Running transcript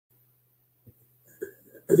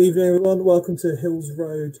Good evening, everyone. Welcome to Hills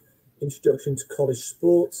Road Introduction to College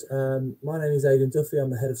Sport. My name is Aidan Duffy. I'm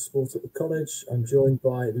the head of sport at the college. I'm joined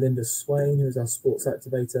by Linda Swain, who is our sports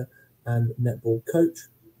activator and netball coach.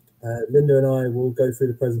 Linda and I will go through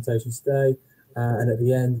the presentation today, and at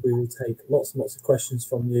the end, we will take lots and lots of questions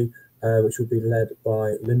from you, which will be led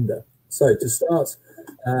by Linda. So to start,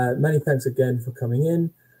 many thanks again for coming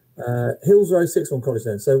in. Hills Road Sixth Form College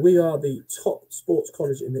then. So we are the top sports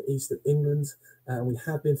college in the east of England, and we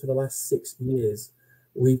have been for the last 6 years.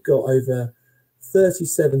 We've got over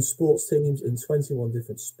 37 sports teams in 21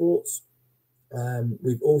 different sports.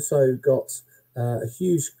 We've also got a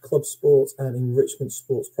huge club sports and enrichment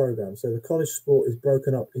sports program. So the college sport is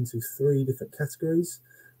broken up into 3 different categories.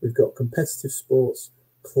 We've got competitive sports,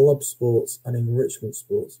 club sports, and enrichment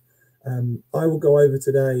sports. I will go over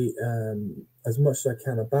today as much as I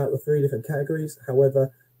can about the 3 different categories.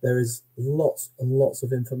 However, there is lots and lots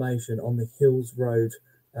of information on the Hills Road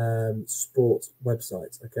sport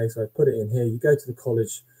website. Okay, so I've put it in here. You go to the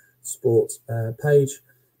college sport page,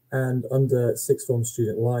 and under sixth form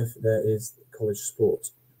student life, there is college sport.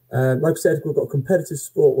 Like I said, we've got competitive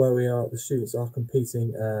sport where the students are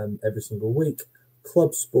competing every single week.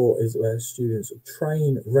 Club sport is where students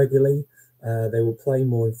train regularly. They will play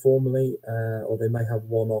more informally, or they may have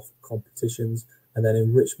one-off competitions, and then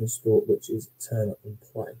enrichment sport, which is turn up and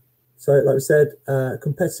play. So like I said,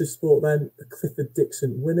 competitive sport then, the Clifford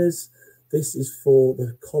Dixon winners. This is for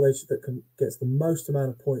the college that gets the most amount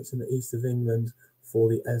of points in the east of England for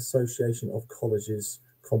the Association of Colleges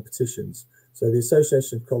competitions. So the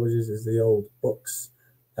Association of Colleges is the old Bucks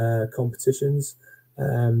competitions.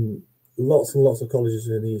 Lots and lots of colleges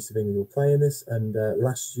in the east of England will play in this, and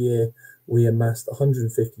last year we amassed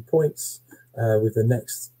 150 points with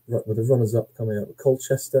the runners-up coming up with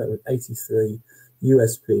Colchester with 83,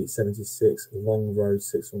 USP 76, Long Road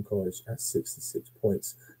Sixth Form College at 66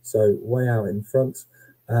 points. So way out in front.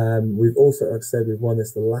 We've also, like I said, we've won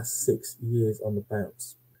this the last 6 years on the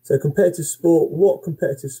bounce. So competitive sport, what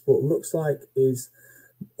competitive sport looks like is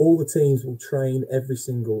all the teams will train every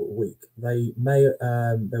single week. They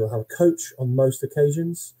will have a coach on most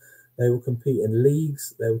occasions. They will compete in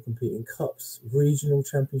leagues. They will compete in cups, regional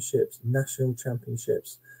championships, national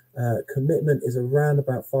championships. Commitment is around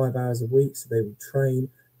about 5 hours a week, so they will train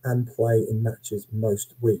and play in matches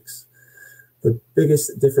most weeks. The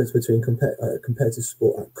biggest difference between competitive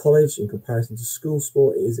sport at college in comparison to school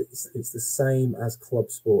sport is it's the same as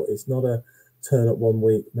club sport. It's not a turn up one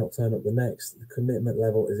week, not turn up the next. The commitment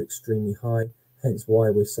level is extremely high, hence why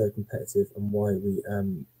we're so competitive and why we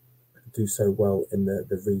do so well in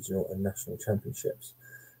the regional and national championships.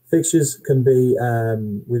 Fixtures can be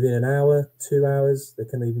within an hour, 2 hours. They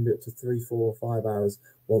can even be up to 3, 4, 5 hours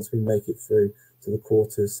once we make it through to the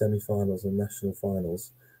quarters, semi-finals and national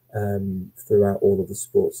finals throughout all of the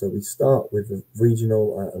sports. So we start with the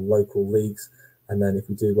regional and local leagues, and then if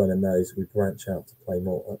we do well in those, we branch out to play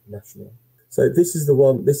more at national. So this is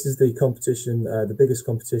the competition, the biggest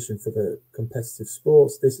competition for the competitive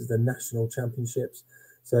sports. This is the national championships.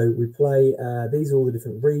 So we play, these are all the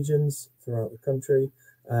different regions throughout the country,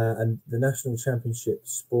 and the national championship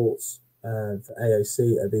sports for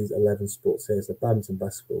AOC are these 11 sports here. So badminton,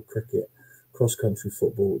 basketball, cricket, cross-country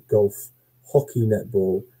football, golf, hockey,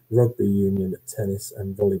 netball, rugby union, tennis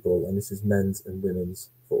and volleyball. And this is men's and women's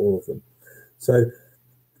for all of them. So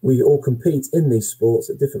we all compete in these sports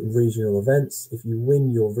at different regional events. If you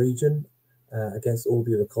win your region against all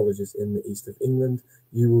the other colleges in the east of England,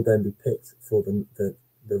 you will then be picked for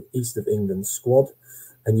the east of England squad,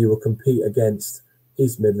 and you will compete against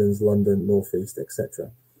East Midlands, London, North East,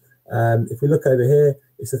 etc. If we look over here,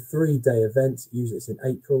 it's a 3-day event. Usually it's in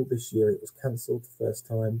April. This year it was cancelled the first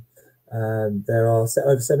time. There are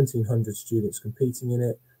over 1,700 students competing in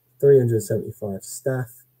it, 375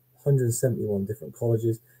 staff, 171 different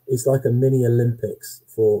colleges. It's like a mini Olympics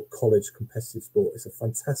for college competitive sport. It's a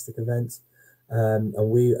fantastic event, and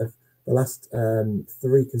we have the last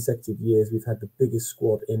 3 consecutive years we've had the biggest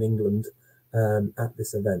squad in England at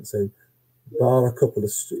this event. So bar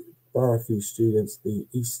a few students, the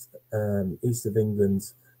East of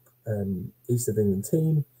England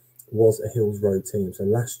team was a Hills Road team. So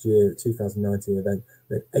last year, the 2019 event,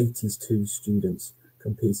 we had 82 students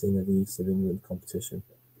competing in the East of England competition.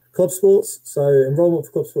 Club sports. So enrolment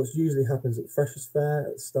for club sports usually happens at Freshers' Fair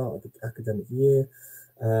at the start of the academic year.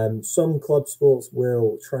 Some club sports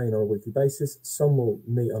will train on a weekly basis. Some will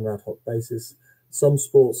meet on an ad hoc basis. Some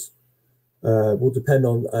sports will depend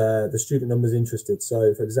on the student numbers interested.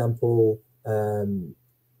 So, for example,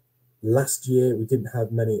 last year we didn't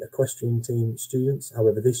have many equestrian team students.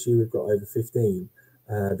 However, this year we've got over 15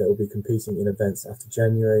 that will be competing in events after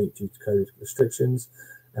January due to COVID restrictions.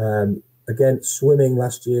 Again, swimming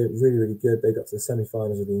last year, really, really good. They got to the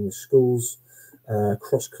semi-finals of the English schools.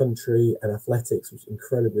 Cross country and athletics was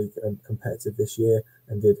incredibly competitive this year,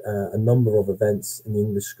 and did a number of events in the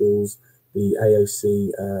English schools. The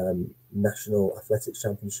AOC National Athletics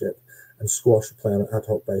Championship, and squash will play on an ad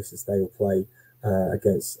hoc basis. They will play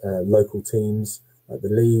against local teams like the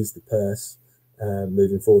Lees, the Perth,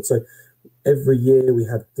 moving forward. So every year we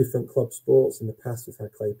have different club sports. In the past, we've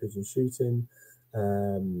had clay pigeon shooting.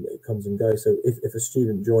 It comes and goes. So if a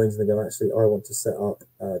student joins and they go, actually, I want to set up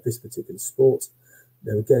this particular sport,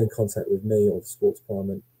 they will get in contact with me or the sports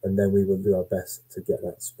department, and then we will do our best to get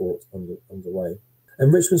that sport underway.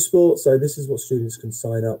 Enrichment sport, so this is what students can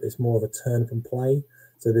sign up. It's more of a turn up and play.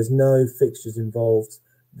 So there's no fixtures involved.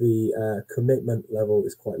 The commitment level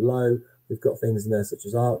is quite low. We've got things in there such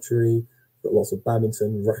as archery, we've got lots of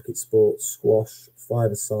badminton, racket sports, squash,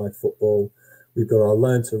 five-a-side football. We've got our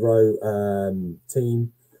Learn to Row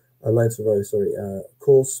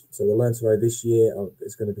course. So the Learn to Row this year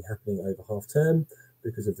is going to be happening over half term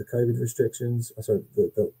because of the COVID restrictions. So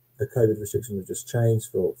the COVID restrictions have just changed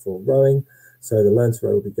for rowing. So the Learn to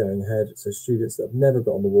Row will be going ahead. So students that have never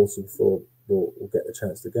got on the water before will get the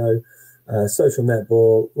chance to go. Social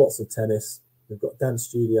netball, lots of tennis. We've got dance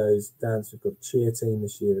studios, dance. We've got a cheer team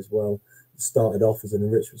this year as well. It started off as an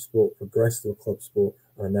enrichment sport, progressed to a club sport,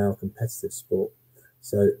 and are now a competitive sport.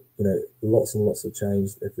 So, lots and lots of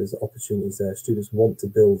change. If there's opportunities there, students want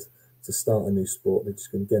to start a new sport, they're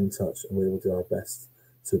just going to get in touch, and we will do our best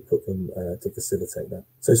to put them to facilitate that.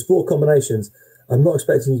 So sport combinations. I'm not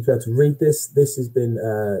expecting you to be able to read this. This has been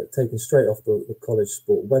taken straight off the college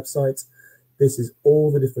sport website. This is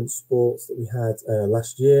all the different sports that we had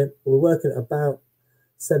last year. We're working at about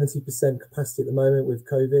 70% capacity at the moment with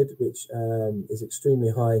COVID, which is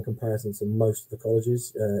extremely high in comparison to most of the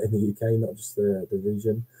colleges in the UK, not just the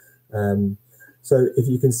region. So if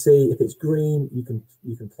you can see, if it's green, you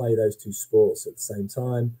can play those two sports at the same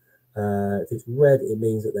time. If it's red, it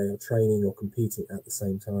means that they are training or competing at the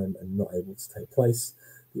same time and not able to take place.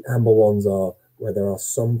 The amber ones are where there are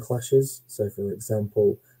some clashes. So for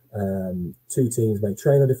example, two teams may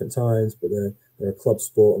train on different times, but they're a club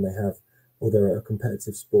sport and they're a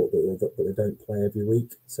competitive sport, but they don't play every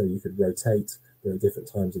week. So you could rotate. There are different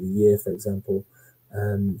times of the year, for example.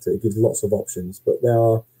 So it gives lots of options, but there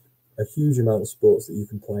are a huge amount of sports that you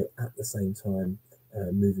can play at the same time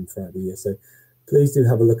moving throughout the year. So please do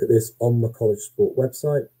have a look at this on the college sport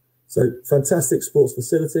website. So fantastic sports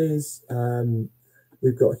facilities.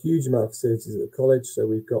 We've got a huge amount of facilities at the college. So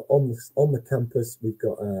we've got on the campus, we've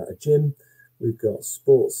got a gym, we've got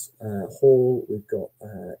sports hall, we've got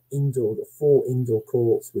 4 indoor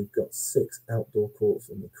courts, we've got 6 outdoor courts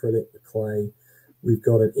in the acrylic, the clay. We've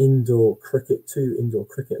got an 2 indoor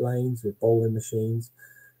cricket lanes with bowling machines.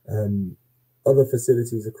 Other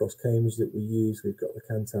facilities across Cambridge that we use, we've got the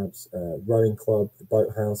Cantabs rowing club, the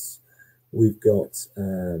boathouse. We've got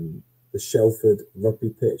the Shelford rugby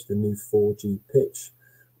pitch, the new 4G pitch.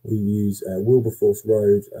 We use Wilberforce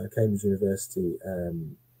Road, Cambridge University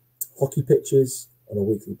hockey pitches on a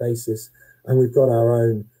weekly basis. And we've got our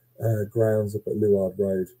own grounds up at Luard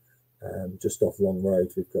Road, just off Long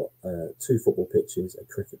Road. We've got 2 football pitches, a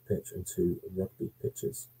cricket pitch and 2 rugby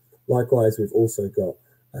pitches. Likewise, we've also got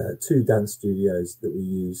 2 dance studios that we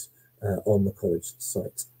use on the college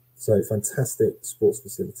site. So fantastic sports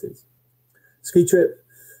facilities. Ski trip.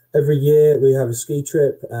 Every year we have a ski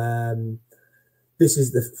trip. This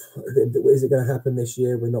is is it going to happen this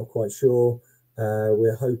year? We're not quite sure.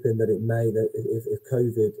 We're hoping that it may, that if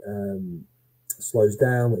COVID slows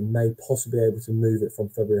down, we may possibly be able to move it from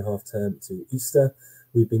February half term to Easter.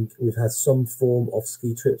 We've had some form of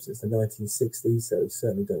ski trips since the 1960s, so we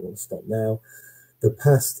certainly don't want to stop now. The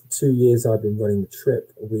past 2 years I've been running the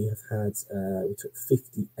trip, we took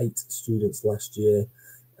 58 students last year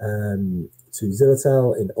to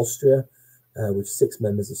Zillertal in Austria with 6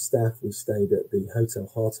 members of staff. We stayed at the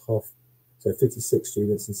Hotel Harthof, so 56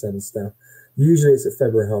 students and 7 staff. Usually it's at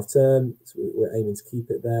February half term, so we're aiming to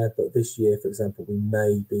keep it there, but this year, for example, we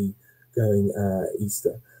may be going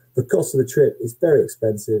Easter. The cost of the trip is very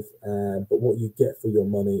expensive, but what you get for your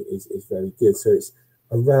money is very good. So it's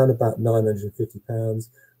around about £950.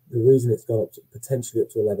 The reason it's gone up potentially up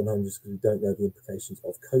to 1,100 is because we don't know the implications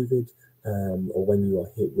of COVID or when you are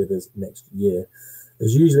hit with us next year.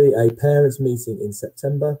 There's usually a parents' meeting in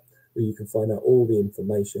September where you can find out all the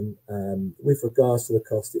information. With regards to the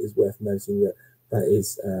cost, it is worth noting that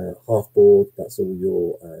is half board, that's all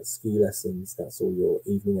your ski lessons, that's all your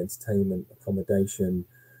evening entertainment, accommodation,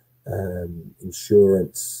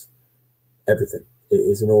 insurance, everything. It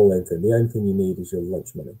is an all-in thing. The only thing you need is your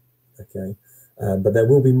lunch money, okay? But there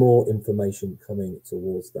will be more information coming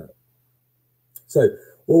towards that. So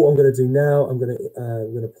all I'm going to do now, I'm going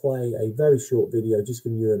to play a very short video, just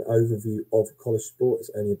giving you an overview of college sport. It's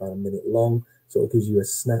only about a minute long, so it gives you a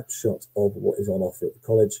snapshot of what is on offer at the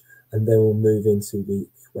college, and then we'll move into the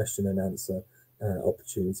question and answer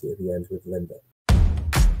opportunity at the end with Linda.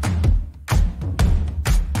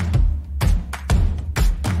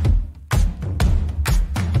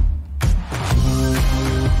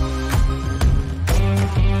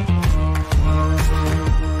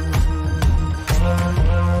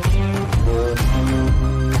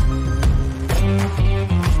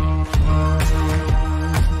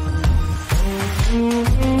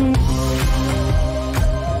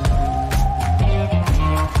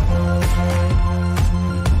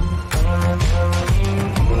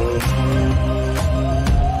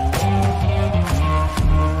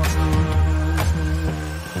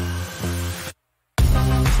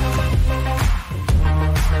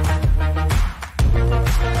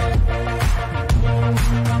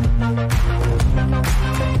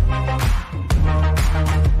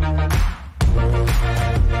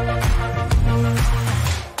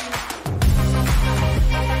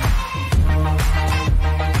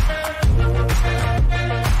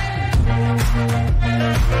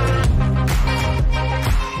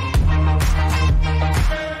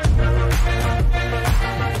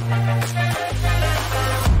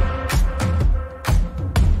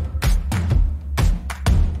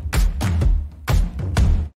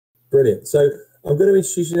 Brilliant. So I'm going to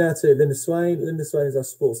introduce you now to Linda Swain. Linda Swain is our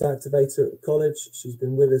sports activator at the college. She's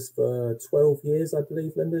been with us for 12 years, I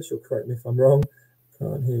believe, Linda. She'll correct me if I'm wrong.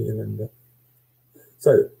 Can't hear you, Linda.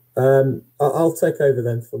 So I'll take over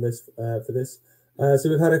then for this. So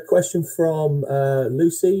we've had a question from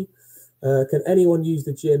Lucy. Can anyone use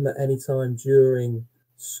the gym at any time during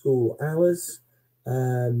school hours?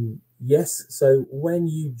 Yes. So when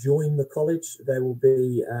you join the college, there will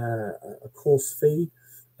be a course fee.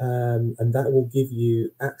 And that will give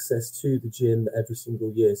you access to the gym every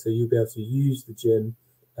single year. So you'll be able to use the gym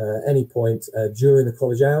any point during the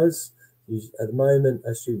college hours. At the moment,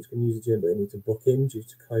 students can use the gym, but they need to book in due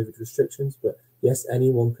to COVID restrictions. But yes,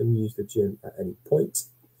 anyone can use the gym at any point.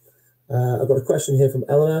 I've got a question here from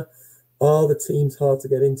Eleanor. Are the teams hard to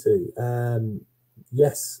get into?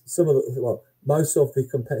 Yes, most of the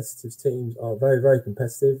competitive teams are very, very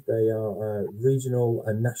competitive. They are regional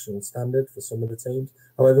and national standard for some of the teams.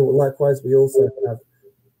 However, likewise, we also have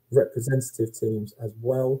representative teams as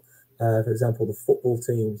well. For example, the football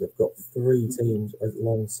teams have got 3 teams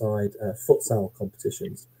alongside futsal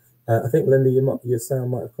competitions. I think, Linda, your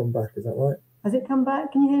sound might have come back. Is that right? Has it come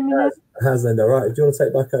back? Can you hear me now? It has, Linda. Right. Do you want to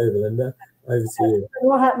take back over, Linda? Over to you.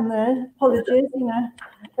 What happened there? Apologies,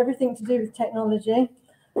 everything to do with technology.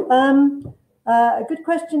 A good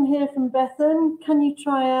question here from Bethan. Can you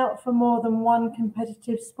try out for more than one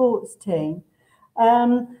competitive sports team?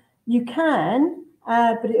 You can,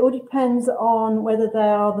 but it all depends on whether they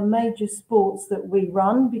are the major sports that we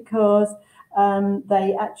run, because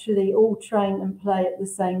they actually all train and play at the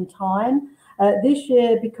same time. This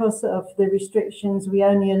year, because of the restrictions, we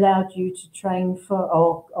only allowed you to train for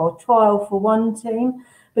or trial for one team,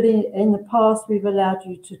 but in the past, we've allowed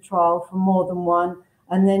you to trial for more than one,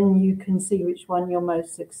 and then you can see which one you're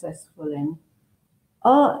most successful in.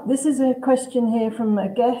 This is a question here from a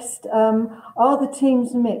guest. Are the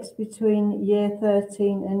teams mixed between year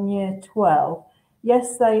 13 and year 12?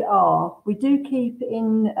 Yes, they are. We do keep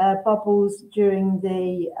in bubbles during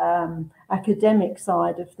the academic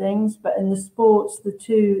side of things, but in the sports, the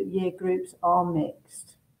 2 year groups are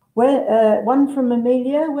mixed. One from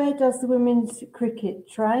Amelia, where does the women's cricket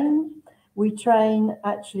train? We train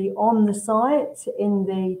actually on the site in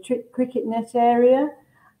the cricket net area,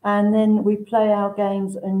 and then we play our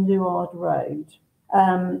games on Luard Road.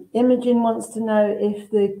 Imogen wants to know if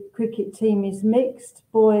the cricket team is mixed,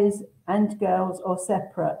 boys and girls, or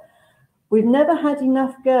separate. We've never had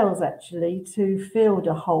enough girls actually to field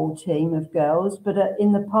a whole team of girls, but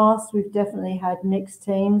in the past we've definitely had mixed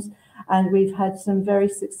teams, and we've had some very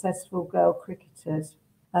successful girl cricketers.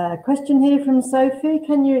 Question here from Sophie.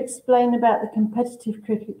 Can you explain about the competitive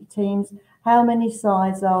cricket teams? How many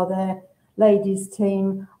sides are there? Ladies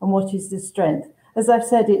team, and what is the strength? As I've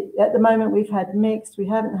said, at the moment we've had mixed. We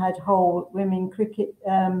haven't had whole women cricket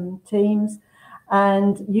teams,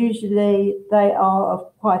 and usually they are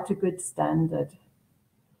of quite a good standard.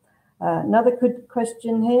 Another good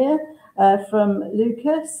question here from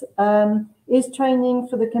Lucas. Is training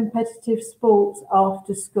for the competitive sports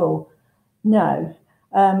after school? No.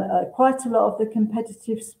 Quite a lot of the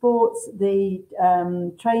competitive sports, the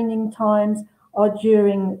training times are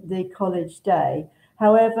during the college day.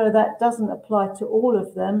 However, that doesn't apply to all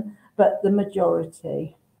of them, but the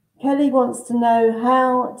majority. Kelly wants to know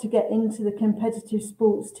how to get into the competitive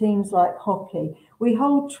sports teams like hockey. We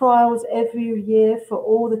hold trials every year for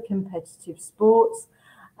all the competitive sports,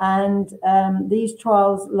 and these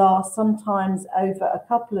trials last sometimes over a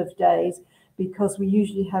couple of days because we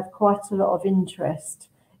usually have quite a lot of interest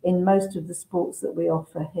in most of the sports that we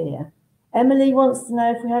offer here. Emily wants to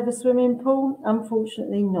know if we have a swimming pool.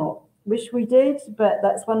 Unfortunately not. Wish we did, but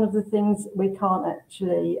that's one of the things we can't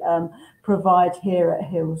actually provide here at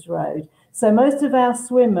Hills Road. So most of our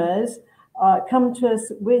swimmers come to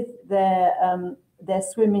us with their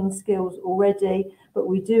swimming skills already, but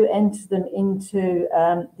we do enter them into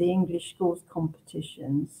the English schools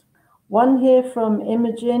competitions. One here from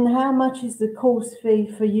Imogen: how much is the course fee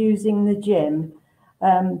for using the gym?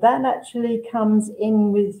 That actually comes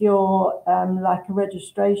in with your like a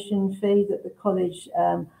registration fee that the college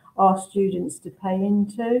asks students to pay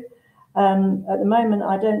into. At the moment,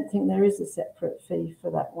 I don't think there is a separate fee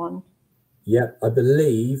for that one. Yeah, I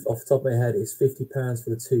believe off the top of my head it's £50 for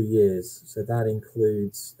the 2 years. So that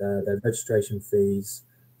includes their registration fees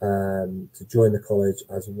to join the college,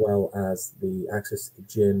 as well as the access to the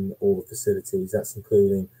gym, all the facilities. That's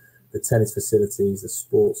including the tennis facilities, the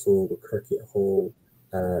sports hall, the cricket hall,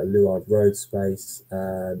 Luard Road space,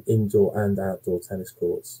 indoor and outdoor tennis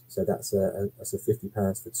courts. So that's a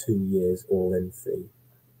 £50 for 2 years all-in fee.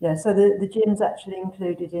 Yeah, so the gym's actually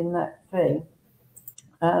included in that fee.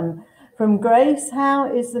 From Grace: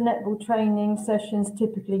 how is the netball training sessions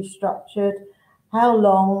typically structured? How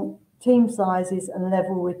long, team sizes and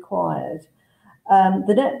level required?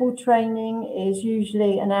 The netball training is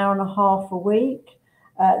usually an hour and a half a week.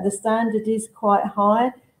 The standard is quite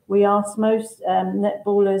high. We ask most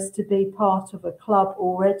netballers to be part of a club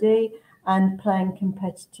already and playing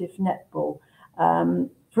competitive netball.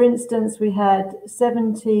 For instance, we had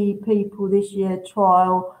 70 people this year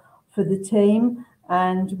trial for the team,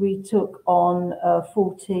 and we took on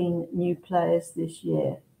 14 new players this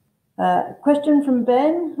year. Question from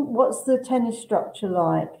Ben: what's the tennis structure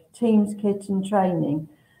like? Teams, kit and training.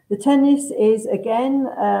 The tennis is, again,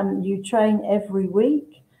 you train every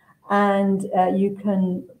week, and you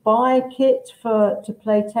can buy a kit to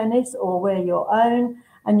play tennis or wear your own,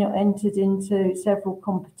 and you're entered into several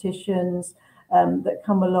competitions that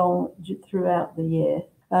come along throughout the year.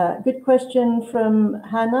 Good question from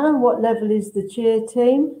Hannah: what level is the cheer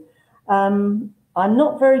team? I'm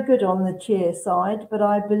not very good on the cheer side, but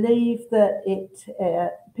I believe that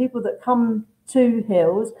people that come to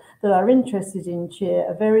Hills that are interested in cheer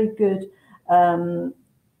are very good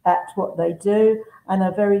at what they do and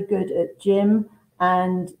are very good at gym,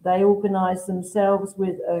 and they organise themselves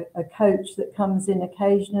with a coach that comes in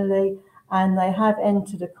occasionally, and they have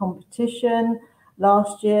entered a competition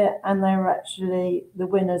last year, and they were actually the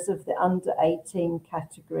winners of the under 18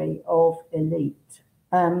 category of elite.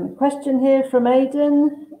 Question here from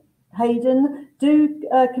Hayden: do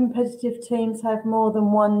competitive teams have more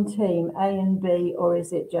than one team, A and B, or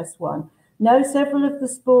is it just one? No, several of the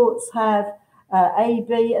sports have A,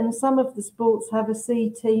 B, and some of the sports have a C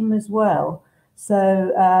team as well.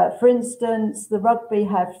 So, for instance, the rugby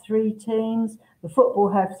have 3 teams, the football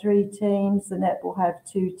have 3 teams, the netball have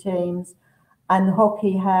 2 teams, and the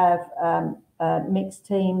hockey have mixed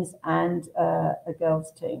teams and a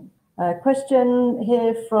girls' team. Question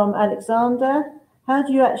here from Alexander: how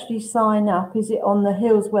do you actually sign up? Is it on the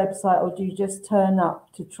Hills website, or do you just turn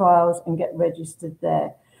up to trials and get registered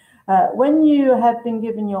there? When you have been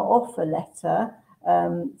given your offer letter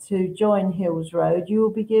to join Hills Road, you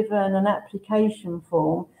will be given an application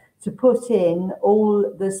form to put in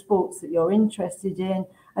all the sports that you're interested in,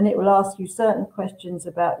 and it will ask you certain questions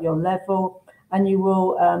about your level, and you will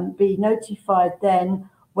be notified then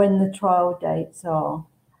when the trial dates are.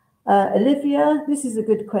 Olivia, this is a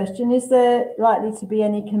good question: is there likely to be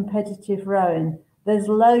any competitive rowing? There's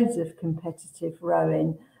loads of competitive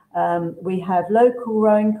rowing. We have local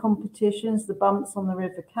rowing competitions, the bumps on the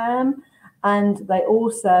River Cam, and they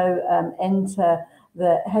also enter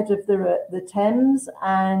the head of the Thames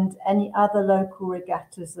and any other local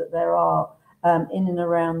regattas that there are in and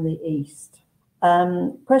around the east.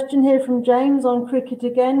 Question here from James on cricket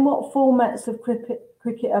again: what formats of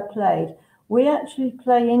cricket are played? We actually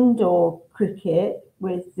play indoor cricket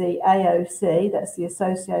with the AOC, that's the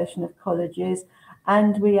Association of Colleges,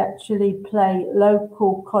 and we actually play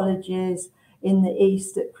local colleges in the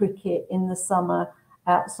east at cricket in the summer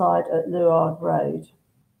outside at Luard Road.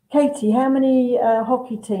 Katie, how many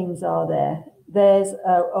hockey teams are there? There's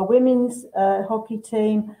a women's hockey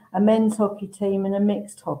team, a men's hockey team, and a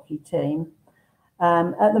mixed hockey team.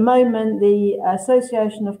 At the moment, the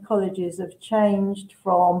Association of Colleges have changed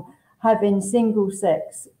from having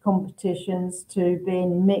single-sex competitions to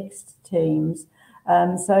being mixed teams.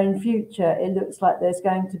 So in future, it looks like there's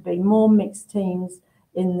going to be more mixed teams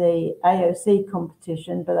in the AOC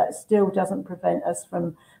competition, but that still doesn't prevent us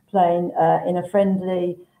from playing in a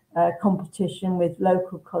friendly competition with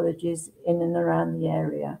local colleges in and around the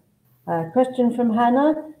area. Question from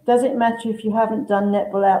Hannah: does it matter if you haven't done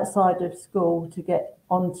netball outside of school to get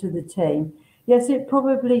onto the team? Yes, it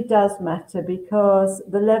probably does matter because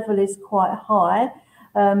the level is quite high.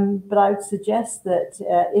 But I would suggest that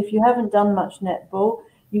if you haven't done much netball,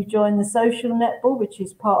 you join the social netball, which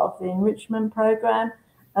is part of the enrichment program,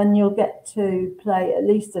 and you'll get to play at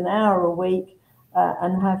least an hour a week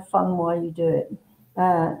and have fun while you do it.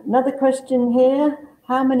 Another question here: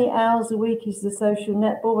 how many hours a week is the social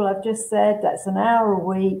netball? Well, I've just said that's an hour a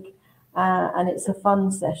week, and it's a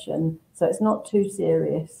fun session, so it's not too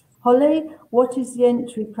serious. Holly, what is the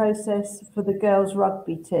entry process for the girls'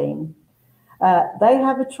 rugby team? They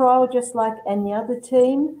have a trial just like any other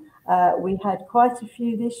team. We had quite a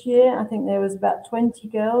few this year. I think there was about 20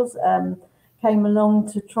 girls came along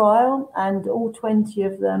to trial, and all 20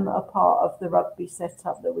 of them are part of the rugby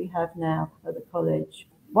setup that we have now at the college.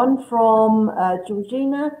 One from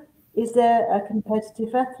Georgina: is there a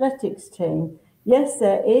competitive athletics team? Yes,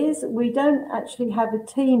 there is. We don't actually have a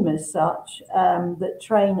team as such that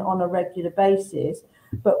train on a regular basis,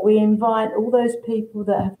 but we invite all those people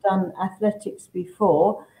that have done athletics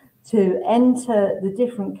before to enter the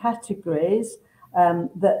different categories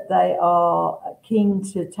that they are keen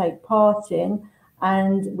to take part in,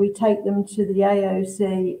 and we take them to the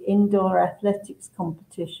AOC indoor athletics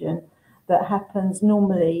competition that happens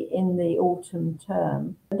normally in the autumn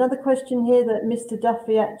term. Another question here that Mr.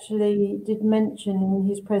 Duffy actually did mention in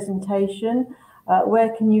his presentation: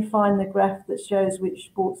 where can you find the graph that shows which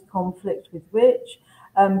sports conflict with which?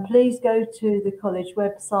 Please go to the college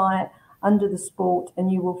website under the sport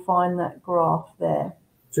and you will find that graph there.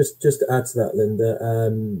 Just to add to that, Linda,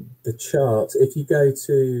 the chart, if you go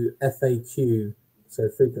to FAQ, so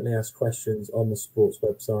frequently asked questions on the sports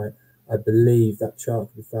website, I believe that chart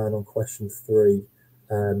can be found on question 3.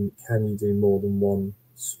 Can you do more than one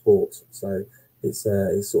sport? So it's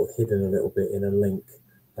sort of hidden a little bit in a link,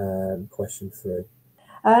 question 3.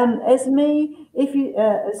 Esme, if you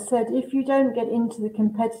said if you don't get into the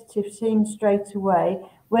competitive team straight away,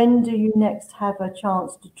 when do you next have a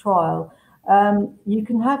chance to trial? You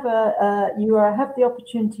can have have the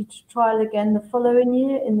opportunity to trial again the following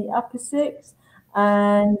year in the upper 6,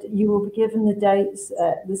 and you will be given the dates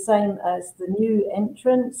the same as the new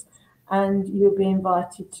entrants, and you'll be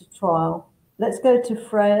invited to trial. Let's go to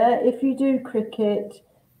Freya. If you do cricket,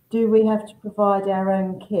 do we have to provide our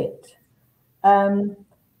own kit?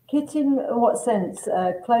 Kit in what sense?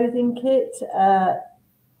 Clothing kit?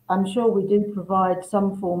 I'm sure we do provide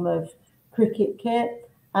some form of cricket kit,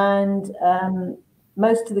 and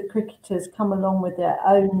most of the cricketers come along with their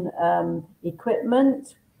own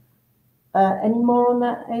equipment. Any more on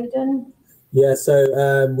that, Aidan? Yeah,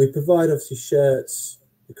 so we provide obviously shirts.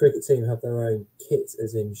 The cricket team have their own kit,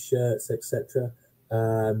 as in shirts, etc.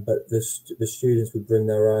 But the students would bring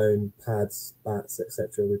their own pads, bats,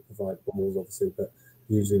 etc. We provide balls, obviously, but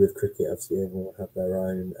usually with cricket, obviously everyone will have their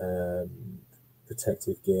own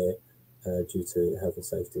protective gear due to health and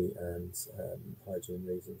safety and hygiene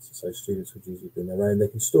reasons. So students would usually bring their own. They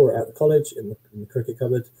can store it at the college in the cricket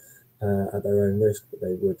cupboard at their own risk, but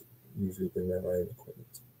they would usually bring their own equipment.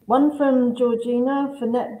 One from Georgina: for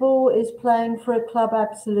netball, is playing for a club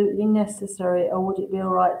absolutely necessary, or would it be all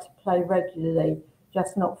right to play regularly,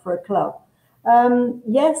 just not for a club?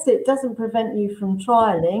 Yes, it doesn't prevent you from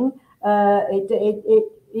trialing.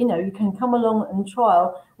 You can come along and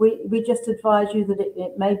trial. We just advise you that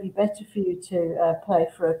it may be better for you to play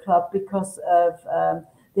for a club because of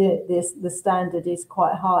the standard is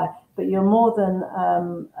quite high. But you're more than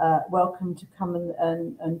welcome to come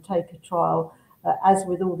and take a trial, as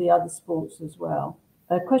with all the other sports as well.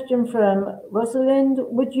 A question from Rosalind: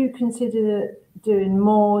 would you consider doing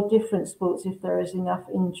more different sports if there is enough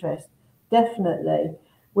interest? Definitely.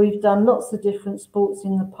 We've done lots of different sports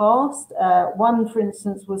in the past. One, for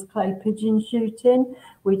instance, was clay pigeon shooting.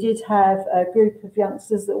 We did have a group of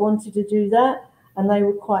youngsters that wanted to do that, and they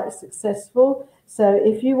were quite successful. So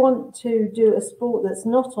if you want to do a sport that's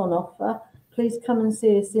not on offer, please come and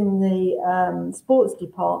see us in the sports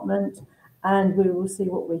department, and we will see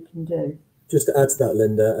what we can do. Just to add to that,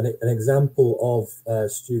 Linda, an example of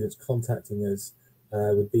students contacting us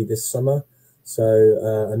would be this summer. So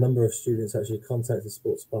a number of students actually contacted the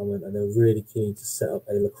sports department, and they were really keen to set up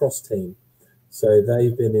a lacrosse team. So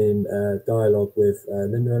they've been in dialogue with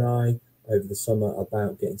Linda and I over the summer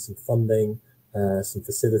about getting some funding, some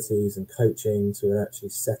facilities and coaching to actually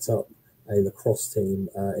set up a lacrosse team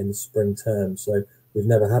in the spring term. So we've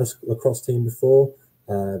never had a lacrosse team before,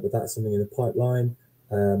 but that's something in the pipeline.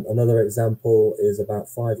 Another example is about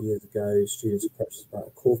 5 years ago, students approached us about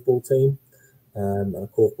a korfball team. And a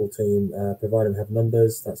korfball team, providing we have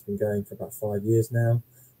numbers, that's been going for about 5 years now.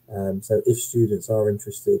 So if students are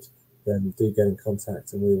interested, then do get in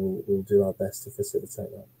contact and we'll do our best to facilitate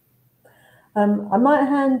that. I might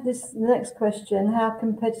hand this next question. How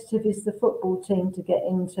competitive is the football team to get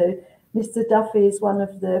into? Mr. Duffy is one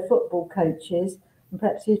of the football coaches, and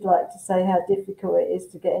perhaps you'd like to say how difficult it is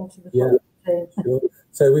to get into the football team. Sure.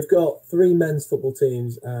 So we've got 3 men's football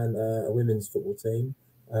teams and a women's football team.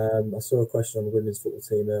 I saw a question on the women's football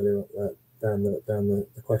team earlier down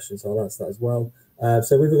the question, so I'll answer that as well.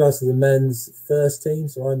 So with regards to the men's first team,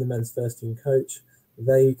 so I'm the men's first team coach.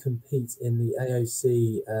 They compete in the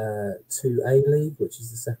AOC 2A League, which is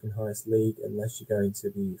the second highest league unless you're going to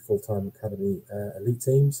the full-time academy elite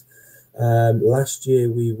teams. Last year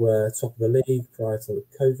we were top of the league prior to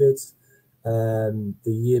COVID.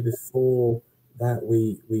 The year before that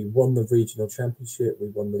we won the regional championship, we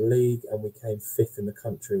won the league, and we came 5th in the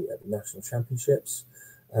country at the national championships.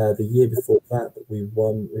 The year before that we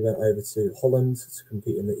went over to Holland to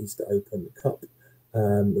compete in the Easter Open Cup,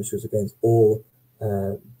 which was against all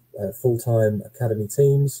full-time academy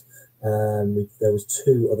teams. There was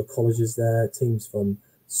 2 other colleges there, teams from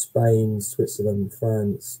Spain, Switzerland,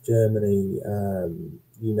 France, Germany,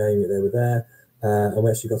 you name it, they were there. And we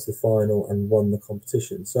actually got to the final and won the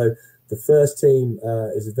competition. So the first team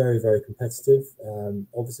is very, very competitive.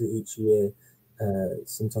 Obviously, each year,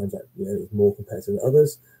 sometimes it's more competitive than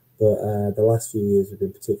others, but the last few years have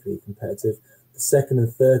been particularly competitive. The second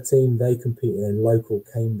and third team, they compete in a local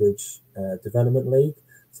Cambridge development league.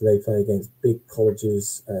 So they play against big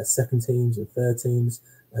colleges, second teams and third teams,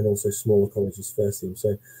 and also smaller colleges, first team.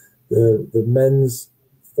 So the men's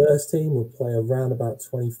first team will play around about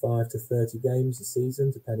 25 to 30 games a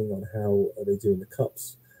season, depending on how they do in the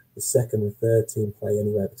cups. The second and third team play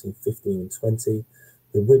anywhere between 15 and 20.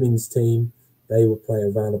 The women's team, they will play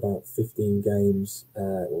around about 15 games,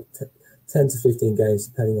 or 10 to 15 games,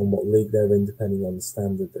 depending on what league they're in, depending on the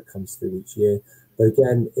standard that comes through each year. But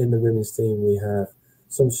again, in the women's team, we have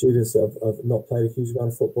some students that have not played a huge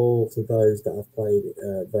amount of football to those that have played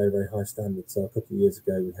very, very high standards. So a couple of years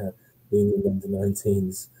ago, we had the England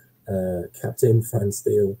under-19s captain, Fran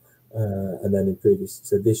Steele, and then in previous,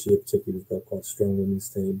 so this year particularly, we've got quite a strong women's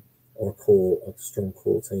team, or a strong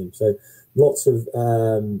core team. So lots of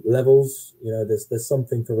levels. There's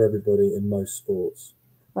something for everybody in most sports.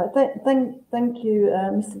 Right, thank you,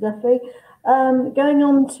 Mr. Duffy. Going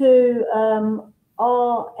on to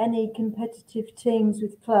are any competitive teams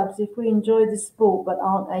with clubs if we enjoy the sport but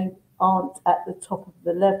aren't at the top of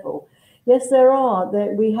the level? Yes, there are.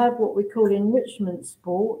 We have what we call enrichment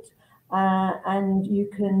sport, and you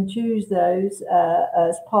can choose those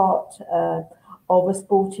as part of a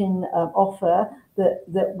sporting offer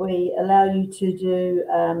that we allow you to do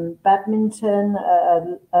badminton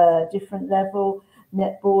at a different level,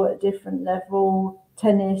 netball at a different level,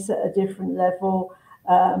 tennis at a different level.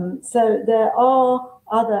 So there are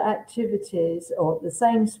other activities or the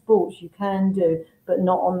same sports you can do, but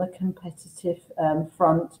not on the competitive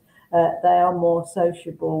front. They are more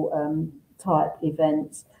sociable type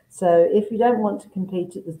events. So if you don't want to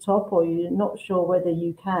compete at the top, or you're not sure whether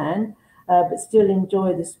you can, but still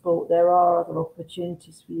enjoy the sport, there are other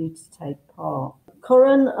opportunities for you to take part.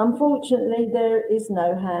 Corin, unfortunately, there is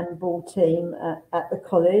no handball team at the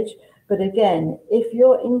college. But again, if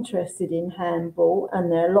you're interested in handball,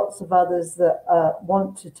 and there are lots of others that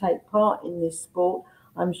want to take part in this sport,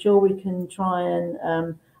 I'm sure we can try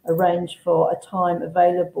and arrange for a time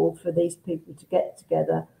available for these people to get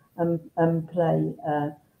together and play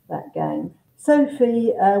that game.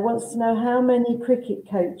 Sophie wants to know, how many cricket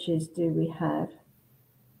coaches do we have?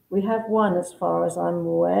 We have one, as far as I'm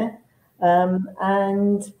aware, and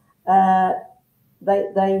they're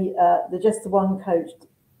just the one coach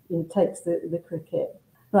takes the cricket.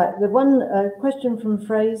 Right, the one question from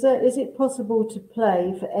Fraser: is it possible to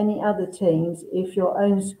play for any other teams if your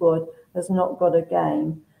own squad has not got a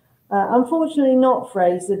game? Unfortunately not,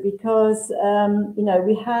 Fraser, because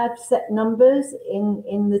we have set numbers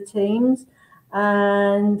in the teams,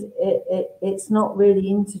 and it's not really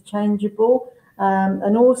interchangeable,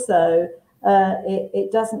 and also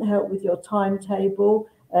it doesn't help with your timetable.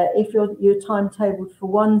 If you're timetabled for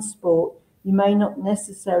one sport, you may not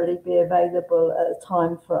necessarily be available at a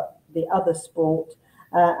time for the other sport,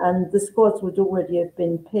 and the squads would already have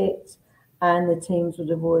been picked, and the teams would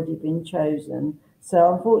have already been chosen.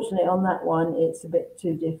 So unfortunately on that one, it's a bit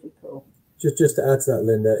too difficult. Just to add to that,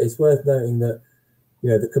 Linda, it's worth noting that, you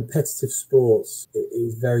know, the competitive sports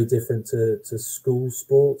is very different to school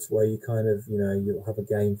sports, where you kind of, you know, you'll have a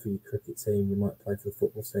game for your cricket team, you might play for the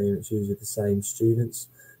football team, it's usually the same students.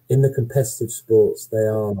 In the competitive sports, they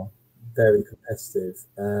are very competitive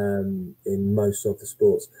in most of the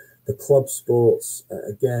sports. The club sports,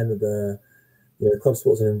 again, the club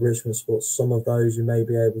sports and enrichment sports, some of those you may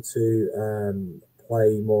be able to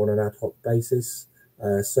play more on an ad hoc basis.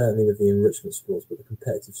 Certainly with the enrichment sports, but the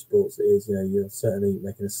competitive sports is, you know, you're certainly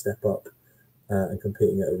making a step up and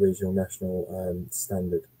competing at a regional, national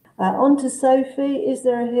standard. On to Sophie. Is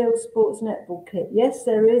there a Hills Sports netball kit? Yes,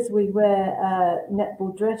 there is. We wear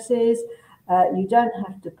netball dresses. You don't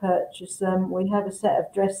have to purchase them. We have a set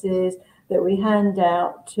of dresses that we hand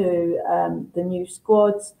out to the new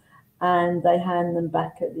squads, and they hand them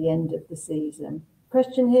back at the end of the season.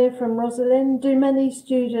 Question here from Rosalind. Do many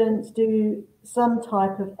students do some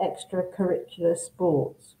type of extracurricular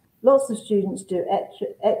sports? Lots of students do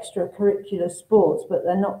extracurricular sports, but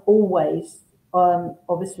they're not always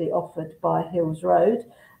obviously offered by Hills Road.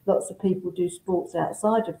 Lots of people do sports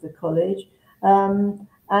outside of the college.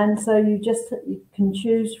 And so you can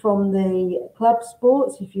choose from the club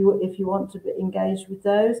sports if you want to engage with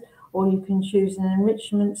those, or you can choose an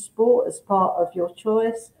enrichment sport as part of your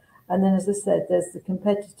choice. And then, as I said, there's the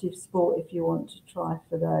competitive sport if you want to try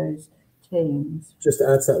for those teams. Just to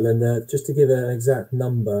add to that, Linda, just to give an exact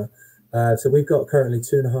number, so we've got currently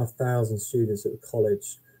 2,500 students at the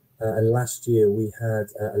college, and last year we had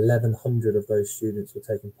 1,100 of those students were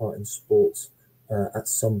taking part in sports at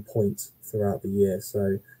some point throughout the year.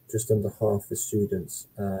 So just under half the students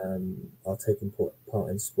are taking part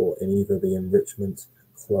in sport in either the enrichment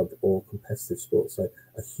club or competitive sport. So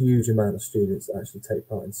a huge amount of students actually take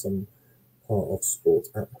part in some part of sport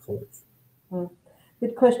at the college.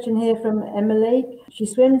 Good question here from Emily. She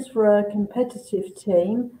swims for a competitive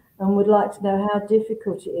team and would like to know how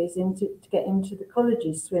difficult it is to get into the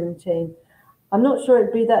college's swim team. I'm not sure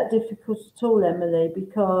it'd be that difficult at all, Emily,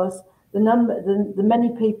 because the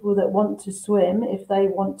many people that want to swim, if they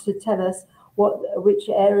want to tell us which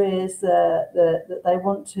areas that they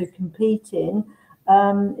want to compete in,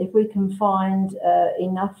 if we can find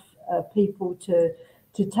enough people to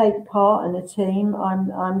take part in a team,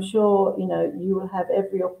 I'm sure, you know, you will have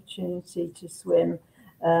every opportunity to swim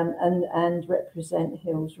and represent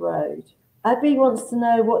Hills Road. Abby wants to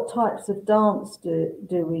know what types of dance do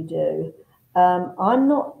we do. I'm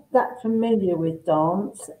not that familiar with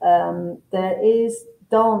dance. There is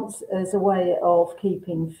dance as a way of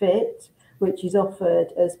keeping fit, which is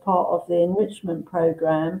offered as part of the enrichment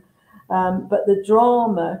program. But the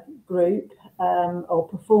drama group or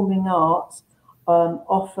performing arts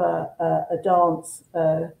offer a dance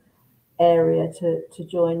area to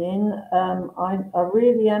join in. I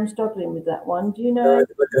really am struggling with that one. Do you know?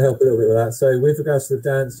 I can help a little bit with that. So with regards to the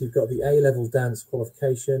dance, you've got the A-level dance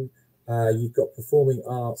qualification. You've got performing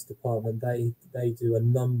arts department. They do a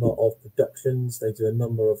number of productions. They do a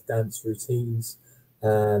number of dance routines.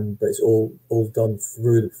 But it's all done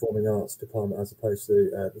through the performing arts department as opposed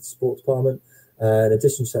to the sports department. In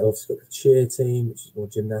addition to that, obviously got the cheer team, which is more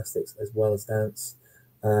gymnastics as well as dance.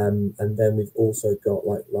 And then we've also got,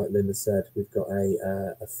 like Linda said, we've got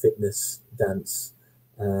a fitness dance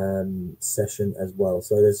session as well.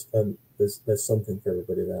 So there's something for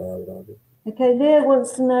everybody there, I would argue. Okay, Leah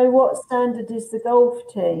wants to know what standard is the golf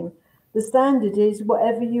team. The standard is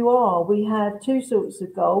whatever you are. We have two sorts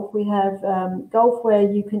of golf. We have golf where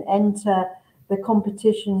you can enter the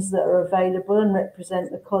competitions that are available and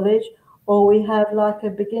represent the college, or we have like a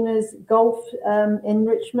beginner's golf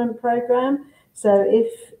enrichment program. So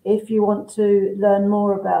if you want to learn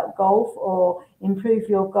more about golf or improve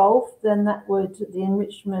your golf, then the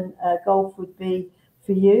enrichment golf would be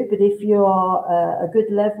for you. But if you are a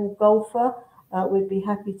good level golfer, we'd be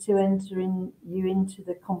happy to enter you into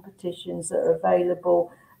the competitions that are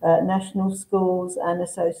available at national schools and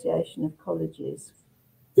Association of Colleges.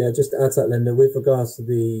 Yeah, just to add to that, Linda, with regards to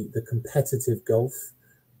the competitive golf,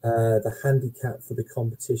 the handicap for the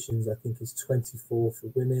competitions, I think, is 24 for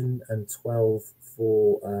women and 12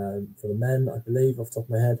 for the men, I believe, off the top of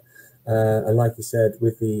my head. And like you said,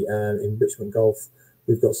 with the enrichment golf,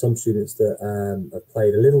 we've got some students that have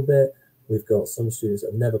played a little bit. We've got some students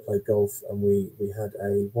that have never played golf, and we had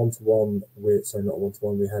a one-to-one with, sorry, not a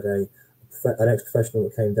one-to-one, we had an ex-professional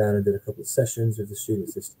that came down and did a couple of sessions with the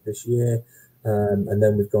students this year. And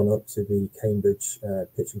then we've gone up to the Cambridge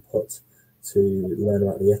pitch and putt to learn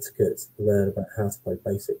about the etiquette, learn about how to play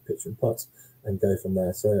basic pitch and putt, and go from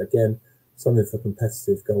there. So again, something for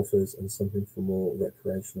competitive golfers and something for more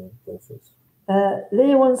recreational golfers.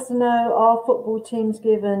 Leah wants to know, are football teams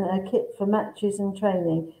given a kit for matches and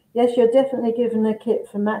training? Yes, you're definitely given a kit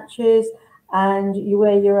for matches and you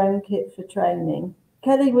wear your own kit for training.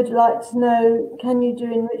 Kelly would like to know, can you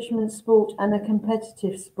do enrichment sport and a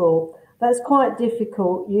competitive sport? That's quite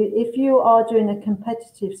difficult. If you are doing a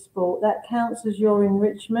competitive sport, that counts as your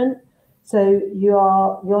enrichment. So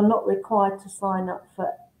you're not required to sign up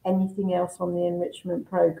for anything else on the enrichment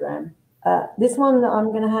program. This one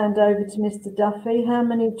I'm going to hand over to Mr. Duffy. How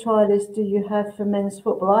many trialists do you have for men's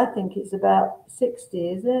football? I think it's about 60,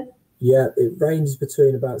 is it? Yeah, it ranges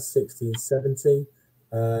between about 60 and 70.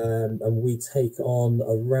 And we take on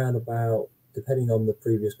around about, depending on the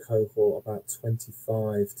previous cohort, about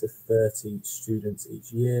 25 to 30 students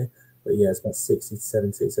each year. But yeah, it's about 60 to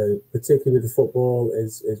 70. So particularly with the football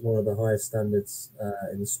is one of the highest standards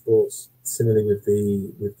in the sports. Similarly with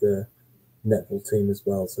the netball team as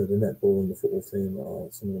well. So the netball and the football team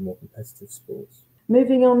are some of the more competitive sports.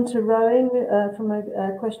 Moving on to rowing, from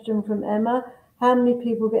a question from Emma. How many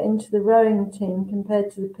people get into the rowing team compared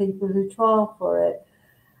to the people who trial for it?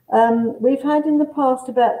 We've had in the past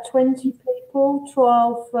about 20 people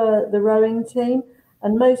trial for the rowing team,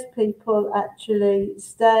 and most people actually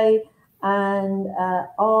stay and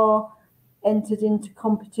are entered into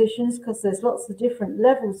competitions because there's lots of different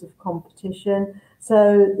levels of competition.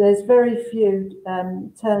 So there's very few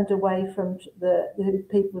turned away from the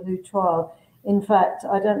people who trial. In fact,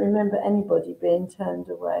 I don't remember anybody being turned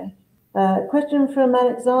away. Question from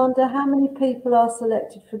Alexander, how many people are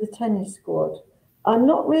selected for the tennis squad? I'm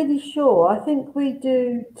not really sure. I think we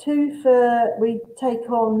do we take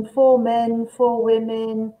on 4 men, 4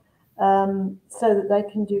 women, so that they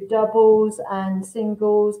can do doubles and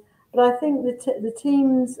singles. But I think the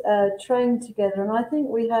teams train together, and I think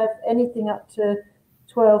we have anything up to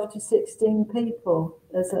 12 to 16 people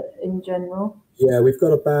in general. Yeah, we've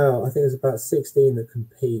got I think there's about 16 that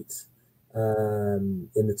compete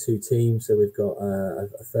in the 2 teams. So we've got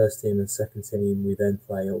a first team and second team. We then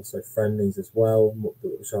play also friendlies as well,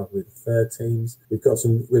 which are with the third teams. We've got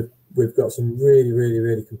some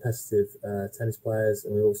really competitive tennis players,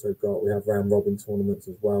 and we have round robin tournaments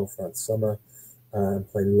as well throughout the summer, and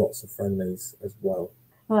play lots of friendlies as well.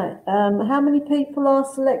 Right. How many people are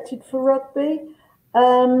selected for rugby?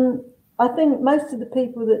 I think most of the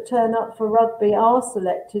people that turn up for rugby are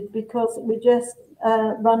selected because we just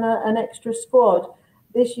run an extra squad.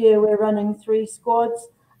 This year we're running 3 squads,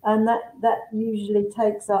 and that usually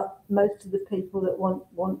takes up most of the people that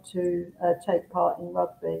want to take part in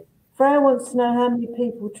rugby. Freya wants to know how many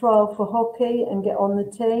people trial for hockey and get on the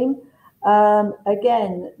team.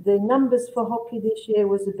 Again, the numbers for hockey this year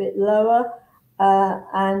was a bit lower,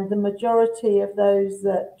 and the majority of those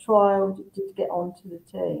that trialed did get onto the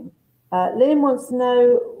team. Liam wants to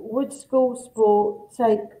know, would school sport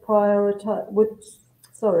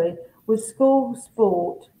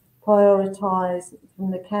prioritise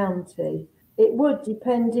from the county? It would,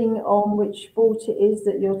 depending on which sport it is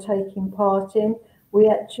that you're taking part in. We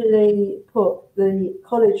actually put the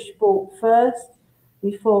college sport first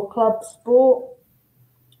before club sport,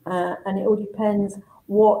 and it all depends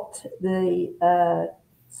what the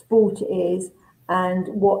sport is and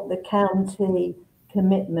what the county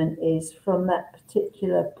commitment is from that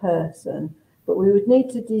particular person. But we would need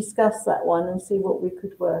to discuss that one and see what we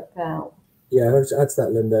could work out. Yeah, I'll just add to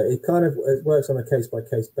that, Linda. It works on a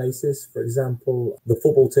case-by-case basis. For example, lots of the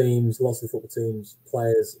football teams,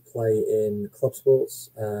 players play in club sports.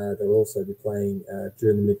 They'll also be playing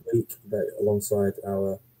during the midweek alongside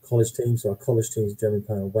our college teams. So our college teams generally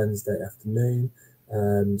play on Wednesday afternoon.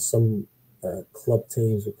 Some club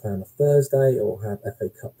teams will play on a Thursday or have FA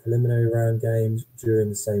Cup preliminary round games during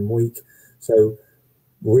the same week. So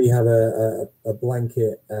we have a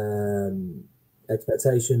blanket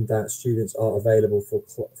expectation that students are available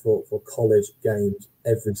for college games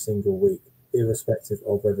every single week, irrespective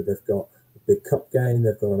of whether they've got a big cup game,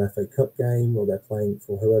 they've got an FA Cup game, or they're playing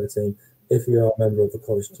for whoever team. If you are a member of the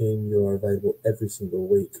college team, you are available every single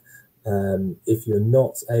week. If you're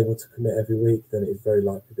not able to commit every week, then it's very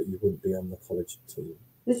likely that you wouldn't be on the college team.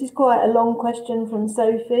 This is quite a long question from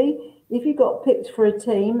Sophie. If you got picked for a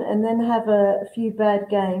team and then have a few bad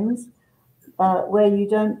games where you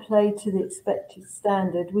don't play to the expected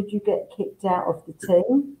standard, would you get kicked out of the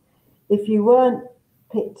team? If you weren't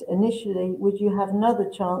picked initially, would you have another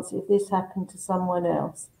chance if this happened to someone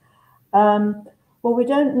else? Well, we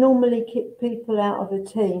don't normally kick people out of a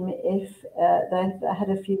team if they've had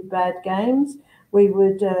a few bad games. We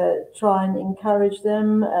would try and encourage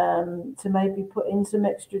them to maybe put in some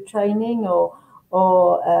extra training or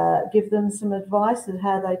or give them some advice on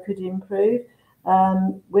how they could improve.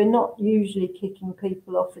 We're not usually kicking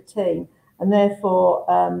people off a team, and therefore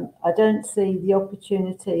I don't see the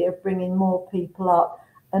opportunity of bringing more people up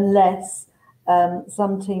unless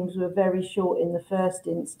some teams were very short in the first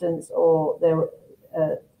instance, or there were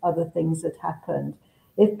other things that happened.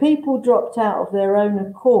 If people dropped out of their own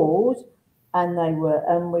accord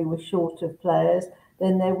and we were short of players,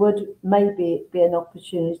 then there would maybe be an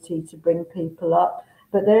opportunity to bring people up.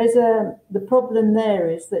 But there is the problem there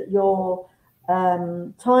is that your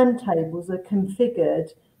timetables are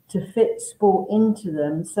configured to fit sport into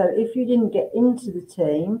them. So if you didn't get into the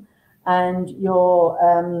team and your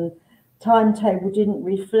timetable didn't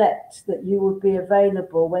reflect that you would be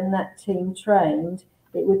available when that team trained,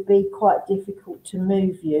 it would be quite difficult to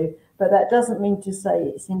move you. But that doesn't mean to say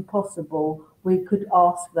it's impossible. We could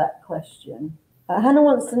ask that question. Hannah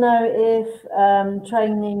wants to know if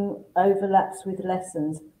training overlaps with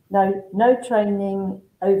lessons. No training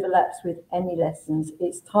overlaps with any lessons.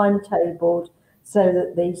 It's timetabled so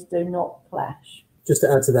that these do not clash. Just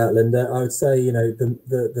to add to that, Linda, I would say, you know,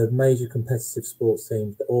 the major competitive sports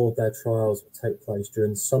teams, all of their trials will take place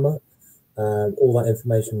during the summer. All that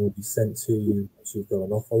information will be sent to you once you've got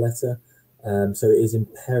an offer letter. So it is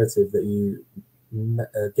imperative that you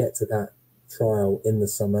get to that trial in the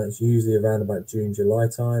summer. It's usually around about June, July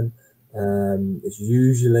time. It's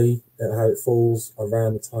usually how it falls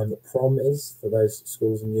around the time that prom is for those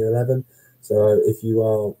schools in Year 11. So if you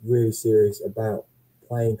are really serious about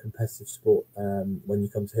playing competitive sport when you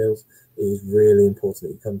come to Hills, it is really important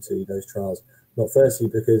that you come to those trials. Not firstly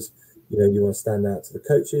because you want to stand out to the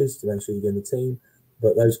coaches to make sure you get in the team,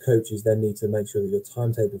 but those coaches then need to make sure that your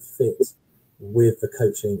timetable fits with the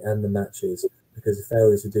coaching and the matches, because if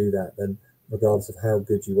failure to do that, then regardless of how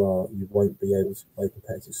good you are, you won't be able to play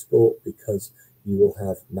competitive sport because you will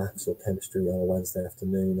have maths or chemistry on a Wednesday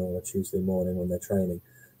afternoon or a Tuesday morning when they're training.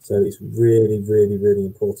 So it's really, really, really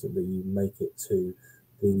important that you make it to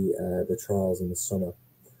the trials in the summer.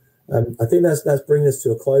 I think that's bringing us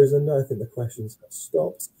to a close, Linda. I think the questions have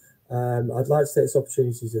stopped. I'd like to take this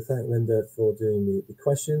opportunity to thank Linda for doing the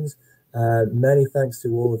questions. Many thanks to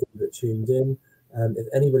all of you that tuned in. If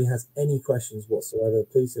anybody has any questions whatsoever,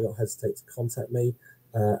 please do not hesitate to contact me,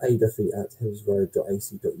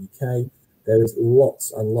 aduffy@hillsroad.ac.uk. There is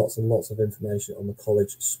lots and lots and lots of information on the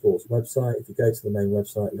college sports website. If you go to the main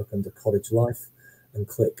website, look under College Life and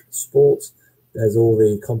click Sports. There's all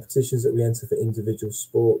the competitions that we enter for individual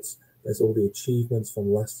sports. There's all the achievements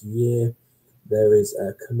from last year. There is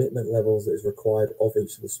commitment levels that is required of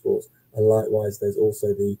each of the sports. And likewise, there's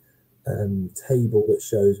also the table that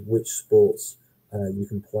shows which sports you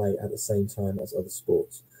can play at the same time as other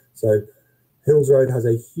sports. So Hills Road has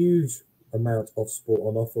a huge amount of sport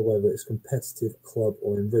on offer, whether it's competitive, club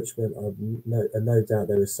or enrichment. I've no doubt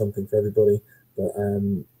there is something for everybody. But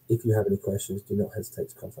if you have any questions, do not hesitate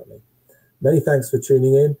to contact me. Many thanks for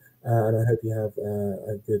tuning in, and I hope you have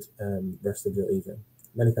a good rest of your evening.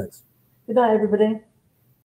 Many thanks. Good night, everybody.